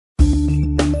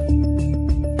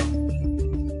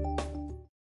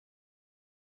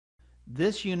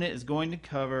This unit is going to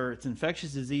cover, it's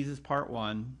infectious diseases part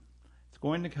 1. It's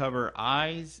going to cover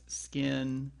eyes,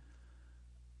 skin,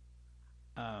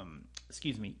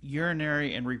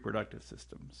 urinary and reproductive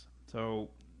systems. So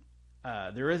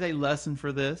there is a lesson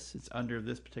for this. It's under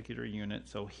this particular unit.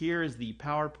 So here is the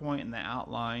PowerPoint and the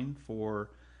outline for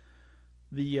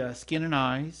the skin and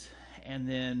eyes, and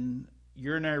then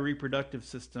urinary reproductive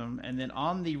system, and then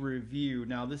on the review.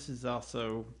 Now this is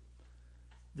also,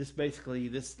 this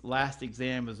last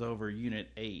exam is over Unit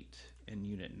 8 and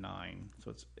Unit 9,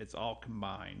 so it's all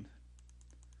combined.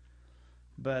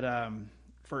 But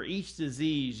for each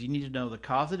disease, you need to know the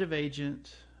causative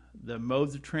agent, the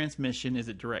modes of transmission. Is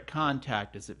it direct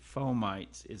contact? Is it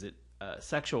fomites? Is it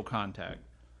sexual contact?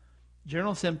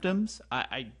 General symptoms.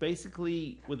 I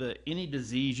basically, with any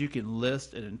disease, you can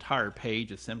list an entire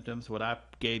page of symptoms. What I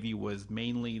gave you was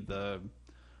mainly the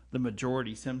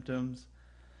majority symptoms.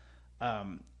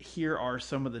 Here are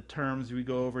some of the terms we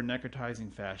go over.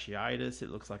 Necrotizing fasciitis. It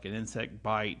looks like an insect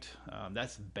bite.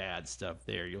 That's bad stuff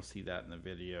there. You'll see that in the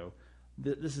video.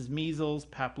 This is measles,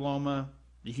 papilloma.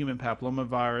 The human papilloma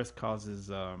virus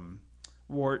causes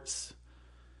warts,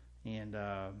 and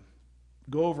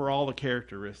go over all the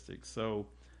characteristics. So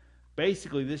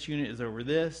basically this unit is over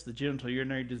this, the genital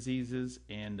urinary diseases,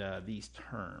 and these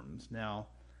terms. Now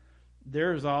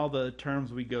there's all the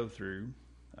terms we go through,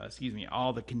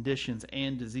 all the conditions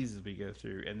and diseases we go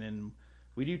through, and then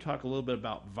we do talk a little bit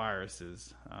about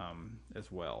viruses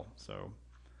as well. So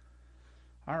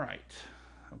alright,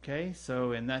 okay,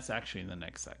 so, and that's actually in the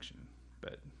next section,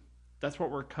 but that's what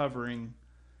we're covering.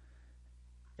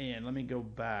 And let me go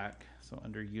back. So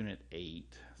under Unit 8.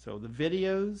 So the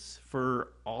videos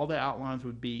for all the outlines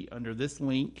would be under this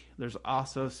link. There's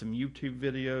also some YouTube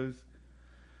videos.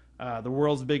 The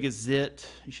World's Biggest Zit.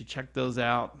 You should check those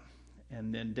out.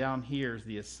 And then down here is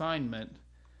the assignment.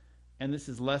 And this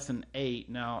is Lesson 8.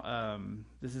 Now,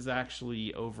 this is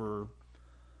actually over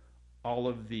all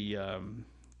of the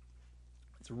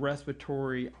it's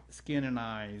respiratory, skin and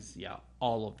eyes. Yeah,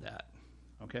 all of that.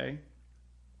 Okay?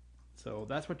 So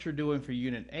that's what you're doing for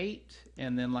Unit 8.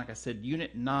 And then, like I said,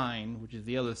 Unit 9, which is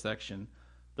the other section,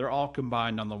 they're all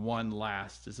combined on the one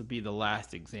last. This will be the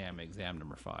last exam, exam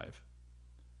number 5.